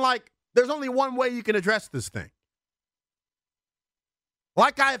acting like there's only one way you can address this thing.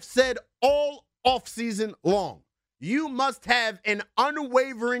 Like I have said all offseason long, you must have an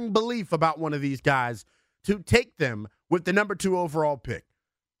unwavering belief about one of these guys to take them with the number 2 overall pick.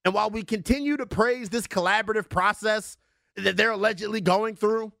 And while we continue to praise this collaborative process that they're allegedly going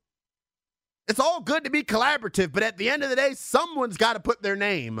through, it's all good to be collaborative, but at the end of the day, someone's got to put their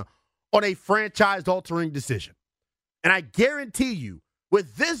name on a franchise-altering decision. And I guarantee you,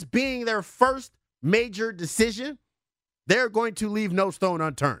 with this being their first major decision, they're going to leave no stone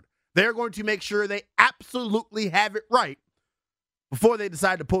unturned. They're going to make sure they absolutely have it right before they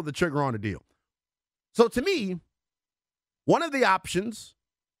decide to pull the trigger on a deal. So to me, one of the options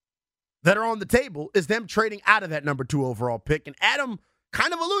that are on the table is them trading out of that number 2 overall pick. And Adam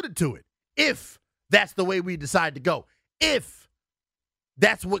kind of alluded to it. If that's the way we decide to go. If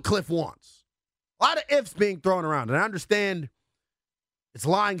that's what Cliff wants. A lot of ifs being thrown around. And I understand it's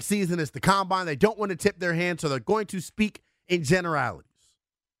lying season. It's the combine. They don't want to tip their hand, so they're going to speak in generalities.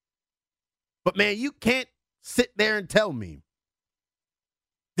 But, man, you can't sit there and tell me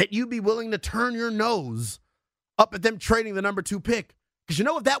that you'd be willing to turn your nose up at them trading the number 2 pick. Because you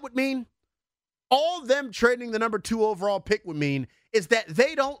know what that would mean? All them trading the number 2 overall pick would mean is that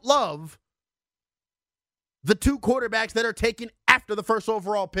they don't love the 2 quarterbacks that are taken after the first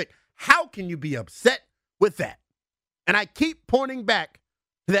overall pick. How can you be upset with that? And I keep pointing back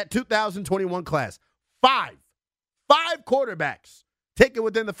to that 2021 class. Five quarterbacks taken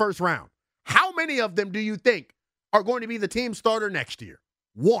within the first round. How many of them do you think are going to be the team starter next year?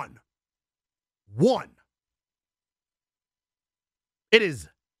 One. It is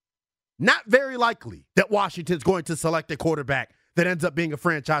not very likely that Washington's going to select a quarterback that ends up being a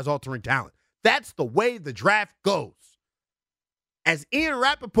franchise-altering talent. That's the way the draft goes. As Ian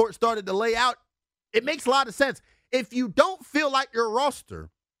Rappaport started to lay out, it makes a lot of sense. If you don't feel like your roster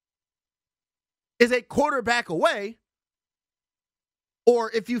is a quarterback away,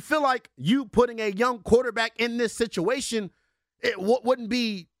 or if you feel like you putting a young quarterback in this situation, it wouldn't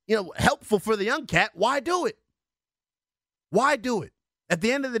be, helpful for the young cat, why do it? Why do it? At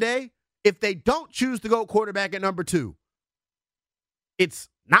the end of the day, if they don't choose to go quarterback at number 2, it's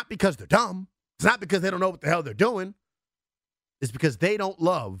not because they're dumb. It's not because they don't know what the hell they're doing. It's because they don't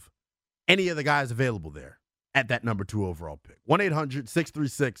love any of the guys available there at that number 2 overall pick.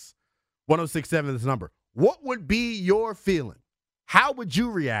 1-800-636-1067 is the number. What would be your feeling? How would you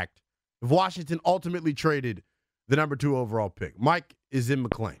react if Washington ultimately traded the number 2 overall pick? Mike is in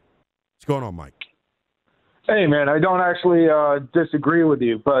McLean. What's going on, Mike? Hey, man, I don't actually disagree with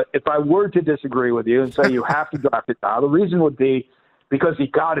you. But if I were to disagree with you and say you have to draft it now, the reason would be because you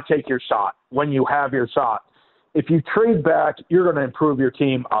got to take your shot when you have your shot. If you trade back, you're going to improve your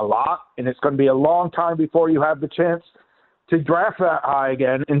team a lot, and it's going to be a long time before you have the chance to draft that high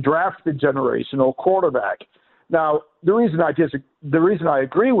again and draft the generational quarterback. Now, the reason I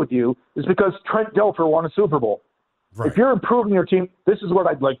agree with you is because Trent Dilfer won a Super Bowl. Right. If you're improving your team, this is what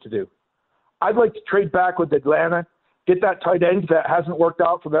I'd like to do. I'd like to trade back with Atlanta, get that tight end that hasn't worked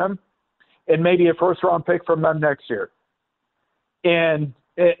out for them, and maybe a first-round pick from them next year, and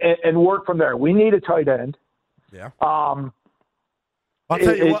work from there. We need a tight end. Yeah. I'll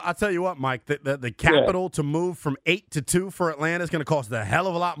tell you what, Mike. The capital to move from 8 to 2 for Atlanta is going to cost a hell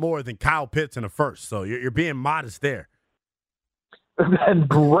of a lot more than Kyle Pitts in a first. So you're being modest there. Then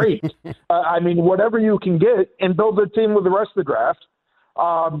great. I mean, whatever you can get and build a team with the rest of the draft.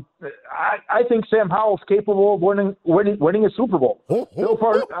 I think Sam Howell's capable of winning a Super Bowl. Phil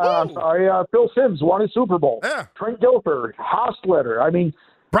Simms won a Super Bowl. Yeah. Trent Dilfer, Hostetler. I mean,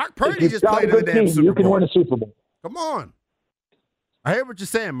 Brock Purdy just played in the damn Super Bowl. You can win a Super Bowl. Come on. I hear what you're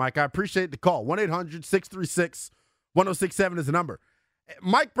saying, Mike. I appreciate the call. 1-800-636-1067 is the number.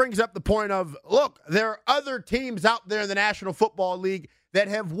 Mike brings up the point of, look, there are other teams out there in the National Football League that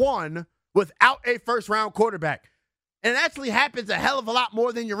have won without a first-round quarterback. And it actually happens a hell of a lot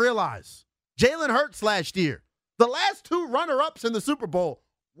more than you realize. Jalen Hurts last year. The last two runner-ups in the Super Bowl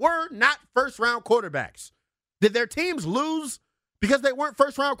were not first-round quarterbacks. Did their teams lose because they weren't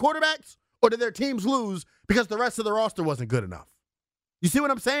first-round quarterbacks? Or did their teams lose because the rest of the roster wasn't good enough? You see what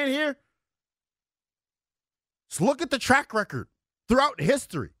I'm saying here? Just look at the track record throughout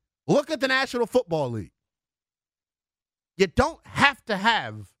history. Look at the National Football League. You don't have to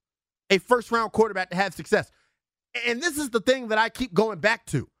have a first-round quarterback to have success. And this is the thing that I keep going back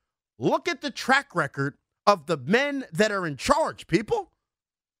to. Look at the track record of the men that are in charge, people.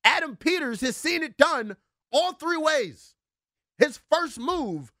 Adam Peters has seen it done all three ways. His first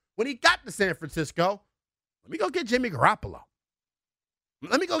move when he got to San Francisco, let me go get Jimmy Garoppolo.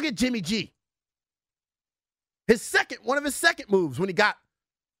 Let me go get Jimmy G. One of his second moves when he got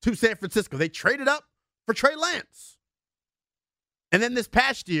to San Francisco, they traded up for Trey Lance. And then this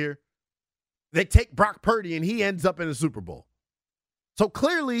past year, they take Brock Purdy and he ends up in a Super Bowl. So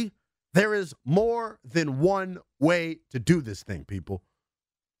clearly, there is more than one way to do this thing, people.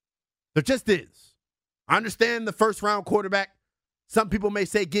 There just is. I understand the first-round quarterback, some people may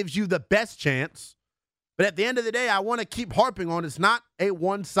say, gives you the best chance. But at the end of the day, I want to keep harping on it's not a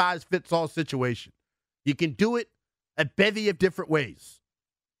one-size-fits-all situation. You can do it a bevy of different ways.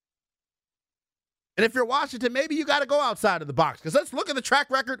 And if you're Washington, maybe you got to go outside of the box. Because let's look at the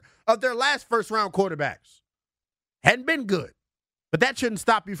track record of their last first-round quarterbacks. Hadn't been good. But that shouldn't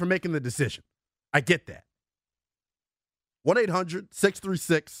stop you from making the decision. I get that.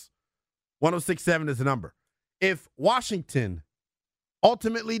 1-800-636-1067 is the number. If Washington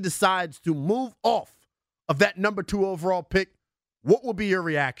ultimately decides to move off of that number 2 overall pick, what will be your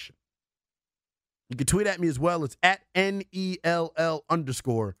reaction? You can tweet at me as well. It's at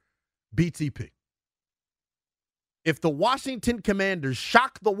NELL_BTP. If the Washington Commanders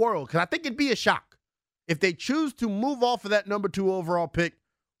shock the world, because I think it'd be a shock, if they choose to move off of that number 2 overall pick,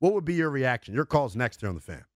 what would be your reaction? Your call's next here on The Fan.